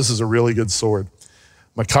thought this is a really good sword.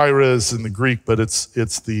 Machaira is in the Greek, but it's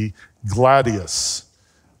the gladius,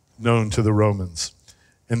 known to the Romans.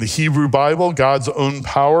 In the Hebrew Bible, God's own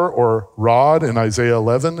power, or rod in Isaiah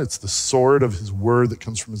 11, it's the sword of his word that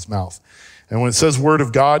comes from his mouth. And when it says word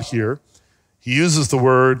of God here, he uses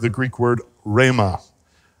the Greek word rhema.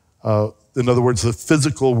 In other words, the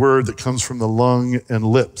physical word that comes from the lung and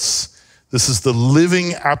lips. This is the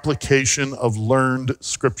living application of learned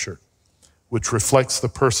scripture, which reflects the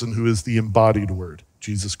person who is the embodied word,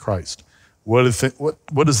 Jesus Christ. What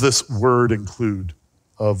does this word include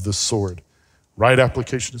of the sword? Right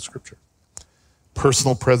application of scripture,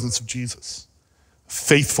 personal presence of Jesus,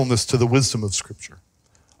 faithfulness to the wisdom of scripture,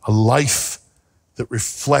 a life that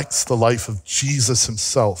reflects the life of Jesus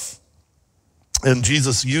himself. And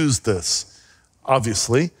Jesus used this,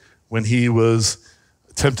 obviously, when he was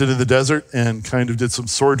tempted in the desert and kind of did some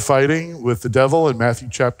sword fighting with the devil in Matthew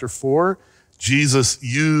chapter 4. Jesus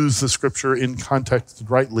used the scripture in context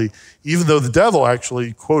rightly, even though the devil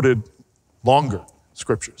actually quoted longer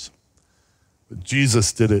scriptures. But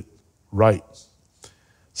Jesus did it right.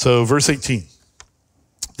 So verse 18,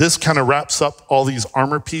 this kind of wraps up all these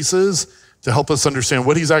armor pieces to help us understand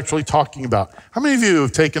what he's actually talking about. How many of you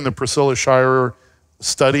have taken the Priscilla Shirer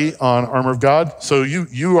study on armor of God? So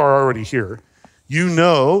you are already here. You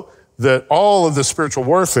know that all of the spiritual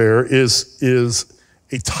warfare is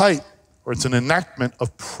a type, or it's an enactment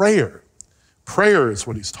of prayer. Prayer is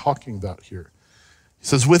what he's talking about here. He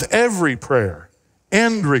says, with every prayer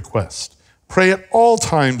and request, pray at all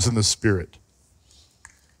times in the Spirit.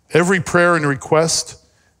 Every prayer and request,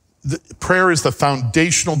 prayer is the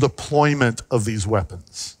foundational deployment of these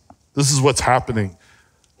weapons. This is what's happening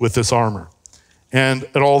with this armor. And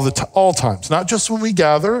at all times, not just when we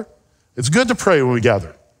gather. It's good to pray when we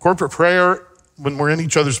gather. Corporate prayer, when we're in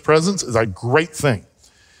each other's presence, is a great thing.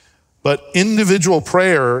 But individual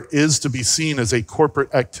prayer is to be seen as a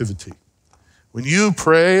corporate activity. When you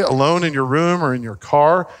pray alone in your room or in your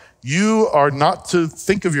car, you are not to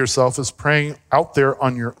think of yourself as praying out there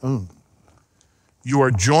on your own. You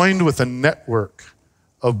are joined with a network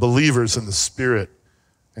of believers in the Spirit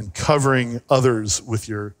and covering others with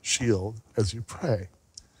your shield as you pray.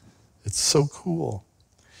 It's so cool.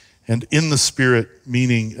 And in the Spirit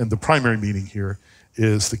meaning, and the primary meaning here,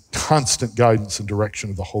 is the constant guidance and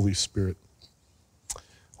direction of the Holy Spirit.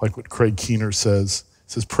 Like what Craig Keener says.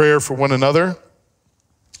 He says, prayer for one another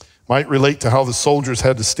might relate to how the soldiers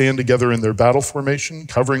had to stand together in their battle formation,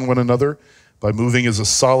 covering one another by moving as a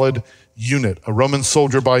solid unit. A Roman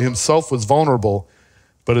soldier by himself was vulnerable,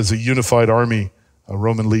 but as a unified army, a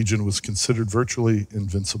Roman legion was considered virtually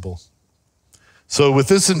invincible. So with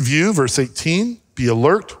this in view, verse 18, be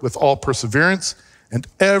alert with all perseverance and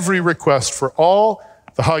every request for all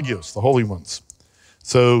the hagios, the holy ones.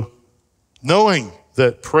 So knowing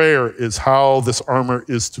that prayer is how this armor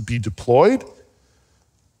is to be deployed,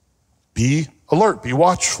 be alert, be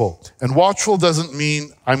watchful. And watchful doesn't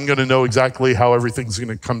mean I'm going to know exactly how everything's going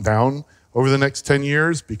to come down over the next 10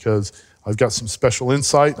 years because I've got some special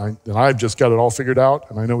insight and I've just got it all figured out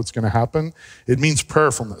and I know what's going to happen. It means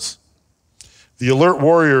prayerfulness. The alert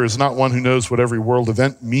warrior is not one who knows what every world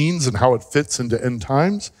event means and how it fits into end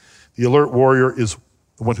times. The alert warrior is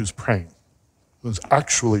the one who's praying, who's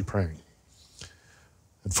actually praying.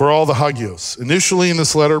 And for all the hagios. Initially in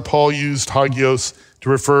this letter, Paul used hagios to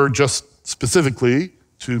refer just specifically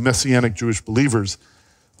to Messianic Jewish believers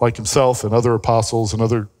like himself and other apostles and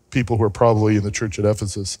other people who are probably in the church at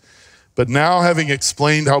Ephesus. But now, having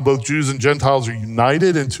explained how both Jews and Gentiles are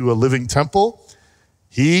united into a living temple,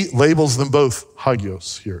 he labels them both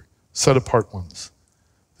hagios here, set apart ones,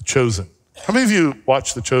 the chosen. How many of you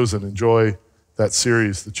watch The Chosen, enjoy that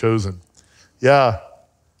series, The Chosen? Yeah.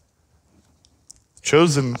 The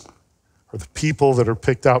chosen are the people that are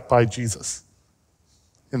picked out by Jesus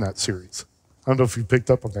in that series. I don't know if you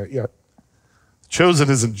picked up on that yet. The chosen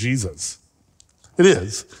isn't Jesus. It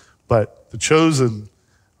is, but the chosen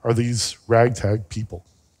are these ragtag people.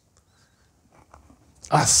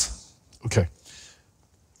 Us. Okay.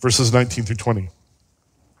 Verses 19 through 20.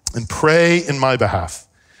 And pray in my behalf,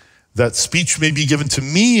 that speech may be given to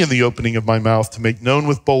me in the opening of my mouth to make known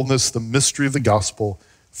with boldness the mystery of the gospel,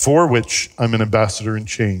 for which I'm an ambassador in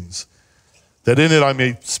chains, that in it I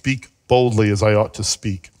may speak boldly as I ought to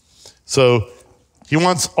speak. So he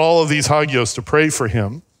wants all of these hagios to pray for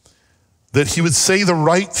him, that he would say the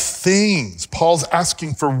right things. Paul's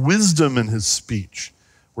asking for wisdom in his speech.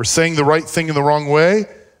 We're saying the right thing in the wrong way.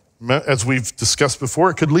 As we've discussed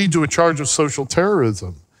before, it could lead to a charge of social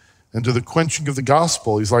terrorism and to the quenching of the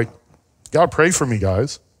gospel. He's like, God, pray for me,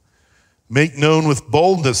 guys. Make known with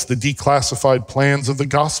boldness the declassified plans of the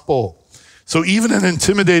gospel. So even in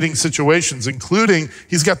intimidating situations, including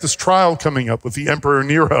he's got this trial coming up with the Emperor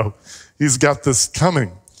Nero. He's got this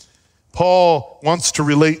coming. Paul wants to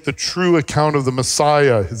relate the true account of the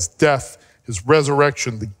Messiah, his death, his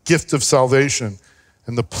resurrection, the gift of salvation,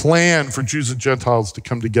 and the plan for Jews and Gentiles to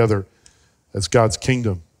come together as God's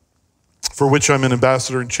kingdom, for which I'm an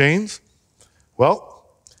ambassador in chains. Well,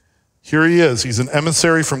 here he is. He's an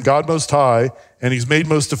emissary from God Most High, and he's made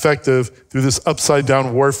most effective through this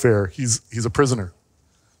upside-down warfare. He's a prisoner.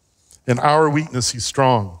 In our weakness, he's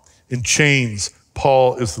strong. In chains,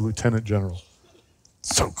 Paul is the lieutenant general.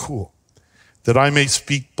 So cool. That I may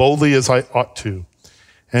speak boldly as I ought to.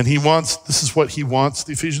 And this is what he wants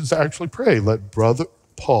the Ephesians to actually pray. Let brother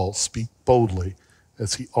Paul speak boldly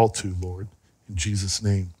as he ought to, Lord, in Jesus'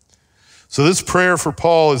 name. So this prayer for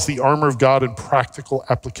Paul is the armor of God in practical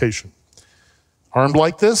application. Armed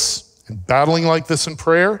like this and battling like this in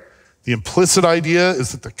prayer, the implicit idea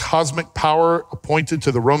is that the cosmic power appointed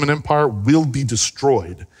to the Roman Empire will be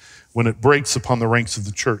destroyed when it breaks upon the ranks of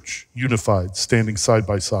the church, unified, standing side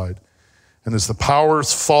by side. And as the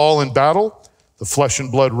powers fall in battle, the flesh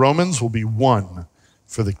and blood Romans will be won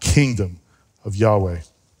for the kingdom of Yahweh.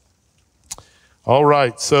 All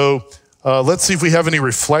right, so let's see if we have any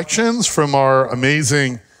reflections from our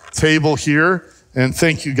amazing table here. And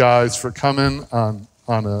thank you guys for coming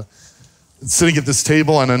sitting at this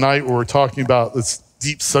table on a night where we're talking about this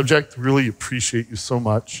deep subject. Really appreciate you so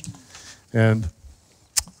much. And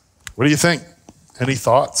what do you think? Any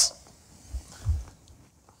thoughts?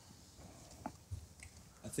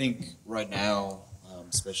 I think right now,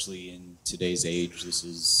 especially in today's age, this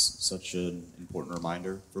is such an important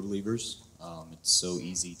reminder for believers. It's so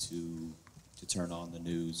easy to turn on the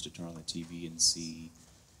news, to turn on the TV and see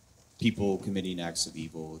people committing acts of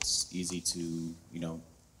evil. It's easy to,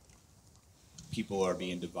 people are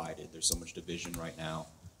being divided. There's so much division right now.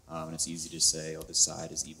 And it's easy to say, oh, this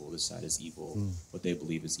side is evil, this side is evil, what they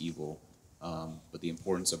believe is evil. But the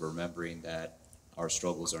importance of remembering that our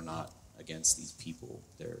struggles are not against these people.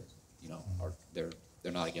 They're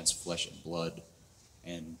not against flesh and blood.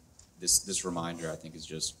 And this reminder, I think, is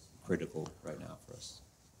just critical right now for us.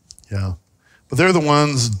 Yeah. But they're the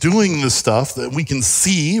ones doing the stuff that we can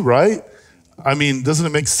see, right? I mean, doesn't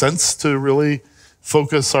it make sense to really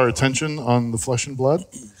focus our attention on the flesh and blood?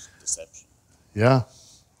 Deception. Yeah.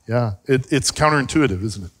 Yeah. It's counterintuitive,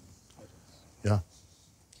 isn't it? Yeah.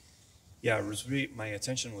 Yeah, my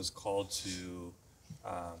attention was called to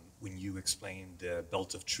when you explained the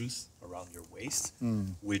belt of truth around your waist,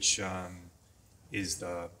 which is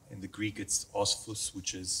in the Greek it's osphus,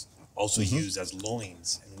 which is also used as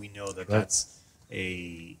loins, and we know that that's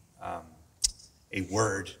a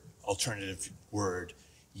alternative word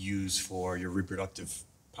used for your reproductive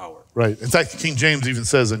power. Right. In fact, King James even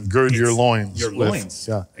says, and gird your loins. Your loins.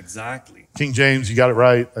 Yeah. Exactly. King James, you got it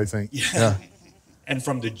right, I think. Yeah. And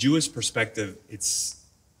from the Jewish perspective, it's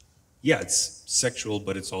sexual,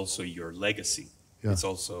 but it's also your legacy. Yeah. It's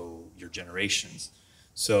also your generations.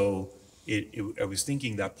 So I was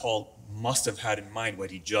thinking that Paul must have had in mind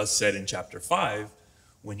what he just said in chapter 5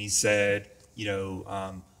 when he said,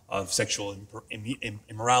 of sexual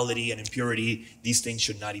immorality and impurity, these things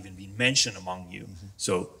should not even be mentioned among you.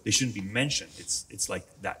 So they shouldn't be mentioned. It's like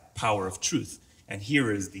that power of truth. And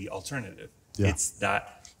here is the alternative. Yeah. It's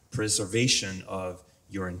that preservation of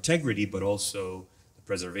your integrity, but also the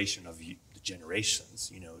preservation of the generations,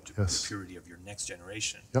 the purity of your next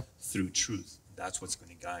generation through truth. That's what's going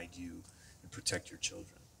to guide you and protect your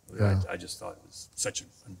children. Yeah. I just thought it was such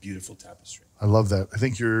a beautiful tapestry. I love that. I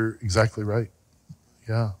think you're exactly right.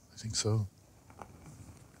 Yeah, I think so.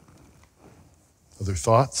 Other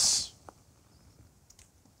thoughts?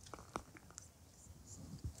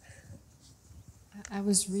 I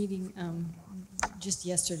was reading just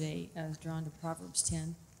yesterday, I was drawn to Proverbs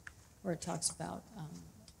 10, where it talks about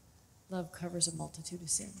love covers a multitude of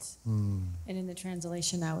sins. And in the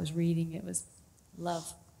translation I was reading, it was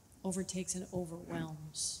love overtakes and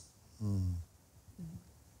overwhelms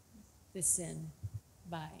the sin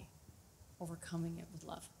by overcoming it with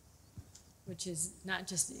love, which is not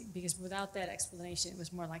just, because without that explanation, it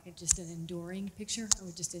was more like just an enduring picture. I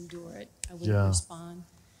would just endure it. I wouldn't respond.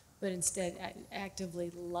 But instead,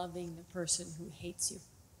 actively loving the person who hates you.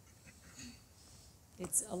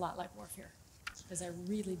 It's a lot like warfare, because I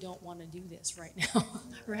really don't want to do this right now,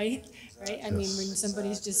 right? Right? I mean, when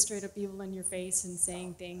somebody's just straight up evil in your face and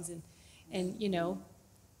saying things, and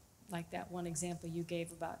like that one example you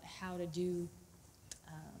gave about how to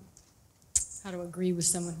agree with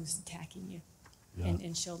someone who's attacking you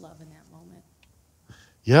and show love in that moment.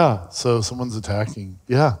 Yeah, so someone's attacking.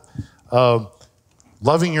 Yeah.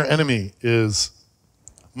 Loving your enemy is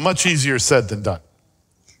much easier said than done.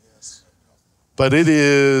 But it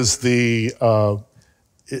is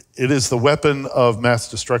it is the weapon of mass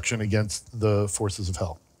destruction against the forces of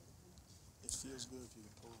hell. It feels good if you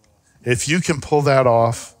can pull it off. If you can pull that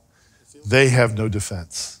off, they have no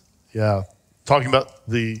defense. Yeah. Talking about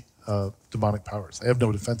the demonic powers. They have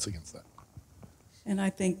no defense against that. And I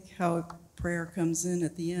think how prayer comes in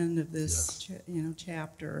at the end of this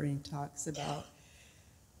chapter, and he talks about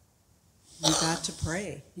you got to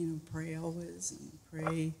pray, pray always and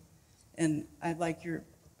pray. And I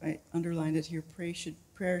underlined it here,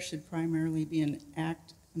 prayer should primarily be an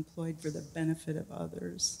act employed for the benefit of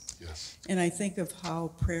others. Yes. And I think of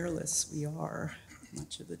how prayerless we are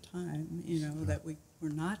much of the time, that we're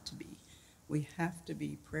not to be. We have to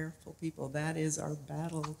be prayerful people. That is our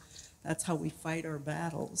battle. That's how we fight our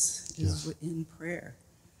battles, is in prayer.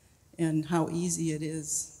 And how easy it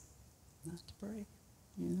is not to pray,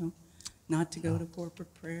 not to go to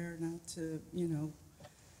corporate prayer, not to,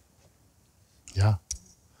 Yeah.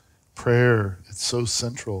 Prayer, it's so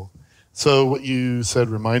central. So what you said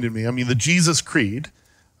reminded me, the Jesus Creed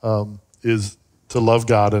is to love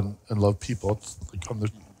God and love people. It's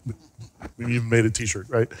like we even made a t-shirt,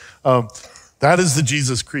 right? That is the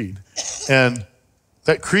Jesus Creed. And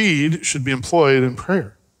that creed should be employed in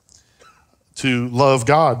prayer, to love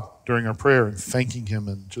God during our prayer and thanking him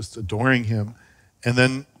and just adoring him, and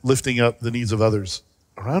then lifting up the needs of others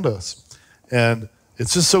around us. And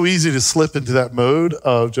it's just so easy to slip into that mode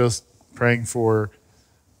of just praying for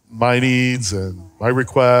my needs and my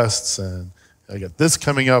requests, and I got this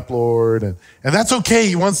coming up, Lord. And that's okay.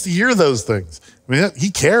 He wants to hear those things. He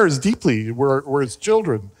cares deeply. We're his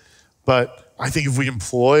children. But I think if we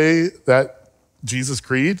employ that Jesus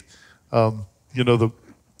Creed, the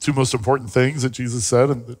two most important things that Jesus said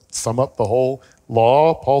and that sum up the whole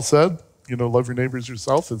law, Paul said, love your neighbors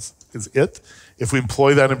yourself is it. If we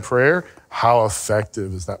employ that in prayer, how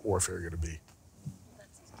effective is that warfare going to be?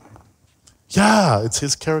 Yeah, it's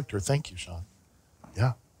his character. Thank you, Sean.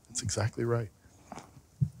 Yeah, that's exactly right.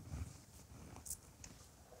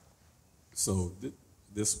 So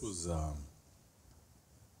this was, I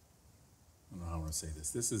don't know how I want to say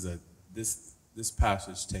this. This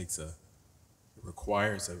passage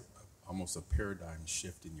requires almost a paradigm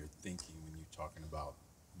shift in your thinking when you're talking about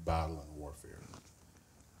battle and warfare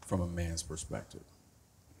from a man's perspective.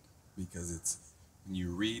 Because when you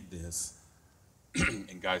read this,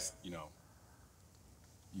 and guys, you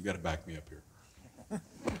got to back me up here.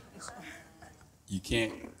 You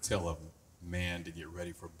can't tell a man to get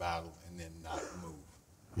ready for battle and then not move.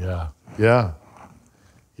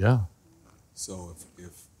 Yeah. So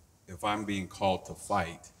if I'm being called to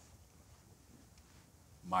fight,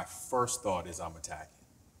 my first thought is I'm attacking.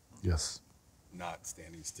 Yes. Not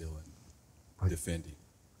standing still and defending.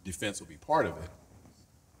 Defense will be part of it,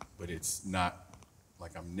 but it's not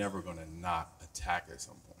like I'm never going to not attack at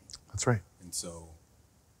some point. That's right.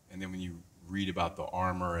 And then when you read about the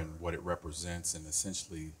armor and what it represents, and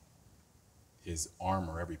essentially his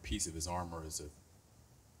armor, every piece of his armor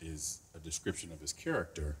is a description of his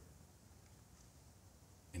character.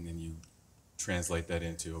 And then you translate that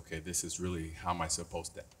into, okay, this is really how am I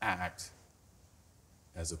supposed to act,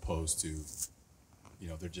 as opposed to,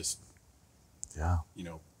 they're just,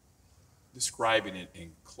 describing it in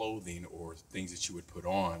clothing or things that you would put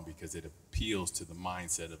on because it appeals to the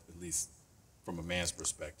mindset of, at least from a man's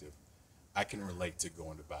perspective, I can relate to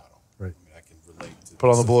going to battle. Right. I can relate to put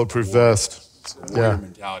on the bulletproof vest. Warrior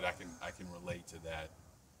mentality. I can relate to that.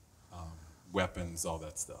 Weapons, all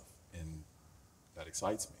that stuff, and that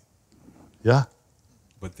excites me. Yeah.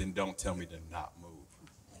 But then don't tell me to not move.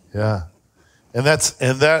 Yeah. And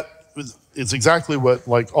it's exactly what,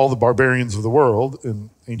 like, all the barbarians of the world in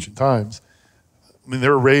ancient times, they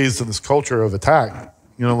were raised in this culture of attack,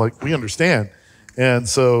 like we understand. And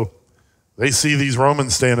so they see these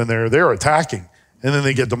Romans standing there, they're attacking, and then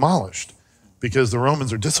they get demolished because the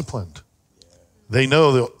Romans are disciplined. They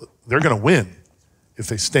know they're going to win if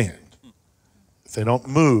they stand, if they don't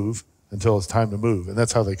move until it's time to move. And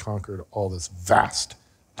that's how they conquered all this vast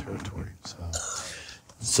territory.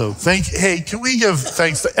 So can we give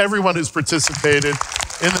thanks to everyone who's participated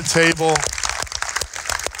in the table.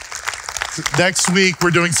 Next week,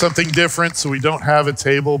 we're doing something different, so we don't have a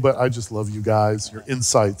table, but I just love you guys. Your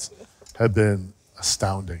insights have been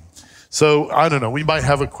astounding. So I don't know, we might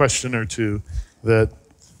have a question or two that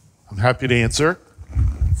I'm happy to answer.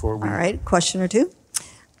 All right, question or two.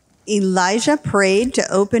 Elijah prayed to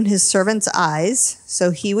open his servant's eyes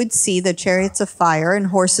so he would see the chariots of fire and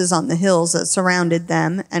horses on the hills that surrounded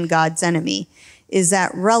them and God's enemy. Is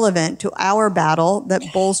that relevant to our battle that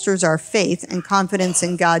bolsters our faith and confidence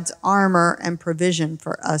in God's armor and provision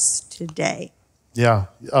for us today? Yeah,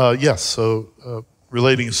 yes. So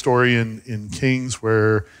relating a story in Kings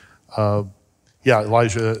where,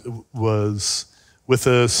 Elijah was with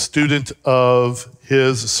a student of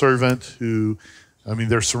his, a servant who,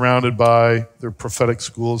 they're surrounded by, their prophetic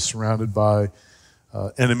school is surrounded by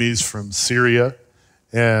enemies from Syria.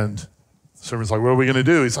 And the servant's like, what are we going to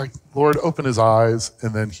do? He's like, Lord, open his eyes.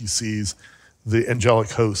 And then he sees the angelic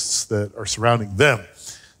hosts that are surrounding them.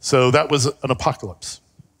 So that was an apocalypse.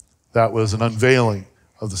 That was an unveiling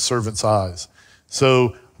of the servant's eyes.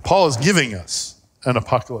 So Paul is giving us an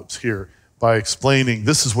apocalypse here by explaining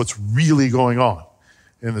this is what's really going on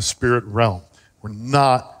in the spirit realm. We're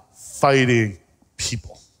not fighting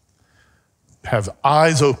people. Have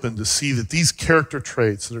eyes open to see that these character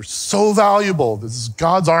traits that are so valuable, this is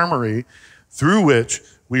God's armory through which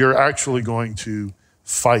we are actually going to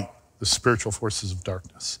fight the spiritual forces of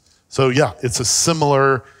darkness. So yeah, it's a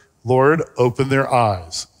similar, Lord, open their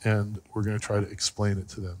eyes, and we're going to try to explain it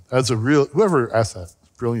to them. Whoever asked that, it's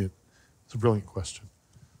brilliant. It's a brilliant question.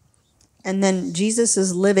 And then Jesus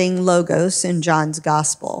is living logos in John's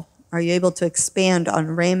gospel. Are you able to expand on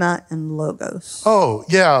rhema and logos? Oh,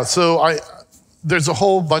 yeah. So there's a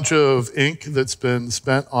whole bunch of ink that's been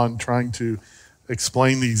spent on trying to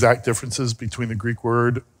explain the exact differences between the Greek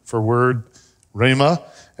word for word rhema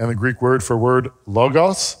and the Greek word for word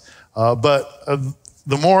logos. But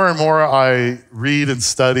the more and more I read and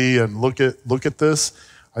study and look at this,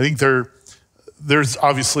 I think there's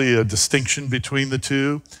obviously a distinction between the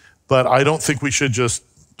two, but I don't think we should just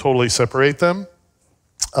totally separate them.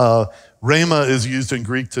 Rhema is used in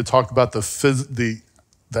Greek to talk about the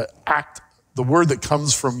act, the word that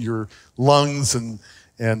comes from your lungs and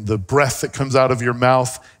the breath that comes out of your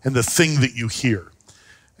mouth and the thing that you hear.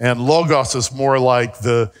 And logos is more like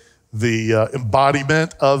the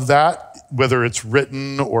embodiment of that, whether it's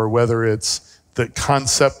written or whether it's the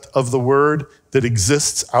concept of the word that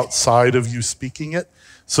exists outside of you speaking it.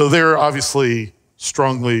 So they're obviously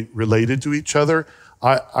strongly related to each other.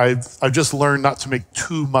 I've just learned not to make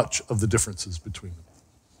too much of the differences between them.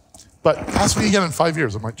 But ask me again in 5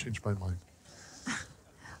 years, I might change my mind.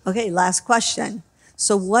 Okay, last question.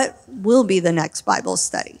 So what will be the next Bible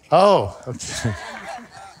study? Oh, okay.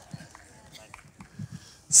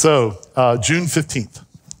 So June 15th,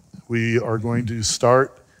 we are going to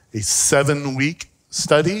start a 7-week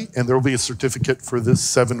study, and there will be a certificate for this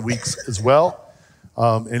 7 weeks as well.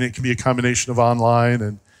 And it can be a combination of online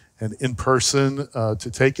and in person to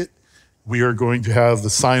take it. We are going to have the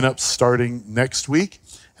sign-ups starting next week,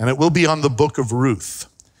 and it will be on the book of Ruth.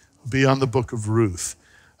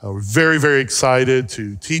 We're very, very excited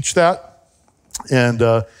to teach that, and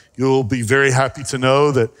you'll be very happy to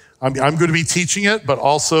know that I'm going to be teaching it, but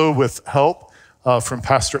also with help from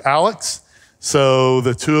Pastor Alex. So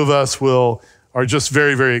the two of us are just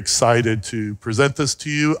very, very excited to present this to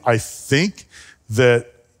you. I think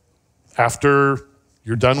that after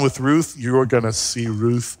you're done with Ruth, you're going to see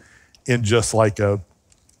Ruth in just like a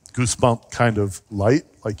goosebump kind of light,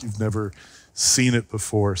 like you've never seen it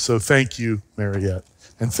before. So thank you, Mariette,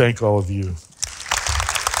 and thank all of you.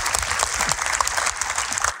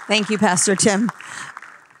 Thank you, Pastor Tim.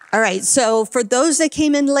 All right, so for those that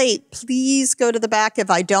came in late, please go to the back if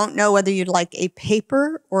I don't know whether you'd like a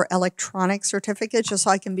paper or electronic certificate, just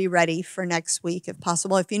so I can be ready for next week if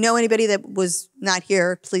possible. If you know anybody that was not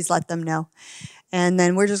here, please let them know. And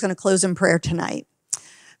then we're just going to close in prayer tonight.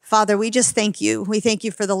 Father, we just thank you. We thank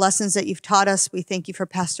you for the lessons that you've taught us. We thank you for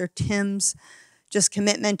Pastor Tim's just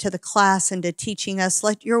commitment to the class and to teaching us.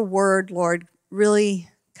 Let your word, Lord, really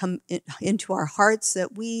come into our hearts,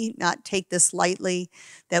 that we not take this lightly,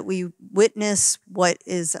 that we witness what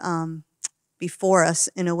is before us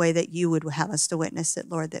in a way that you would have us to witness it,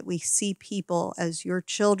 Lord, that we see people as your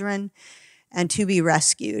children and to be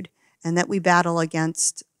rescued, and that we battle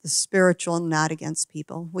against the spiritual, not against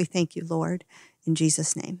people. We thank you, Lord, in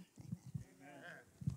Jesus' name.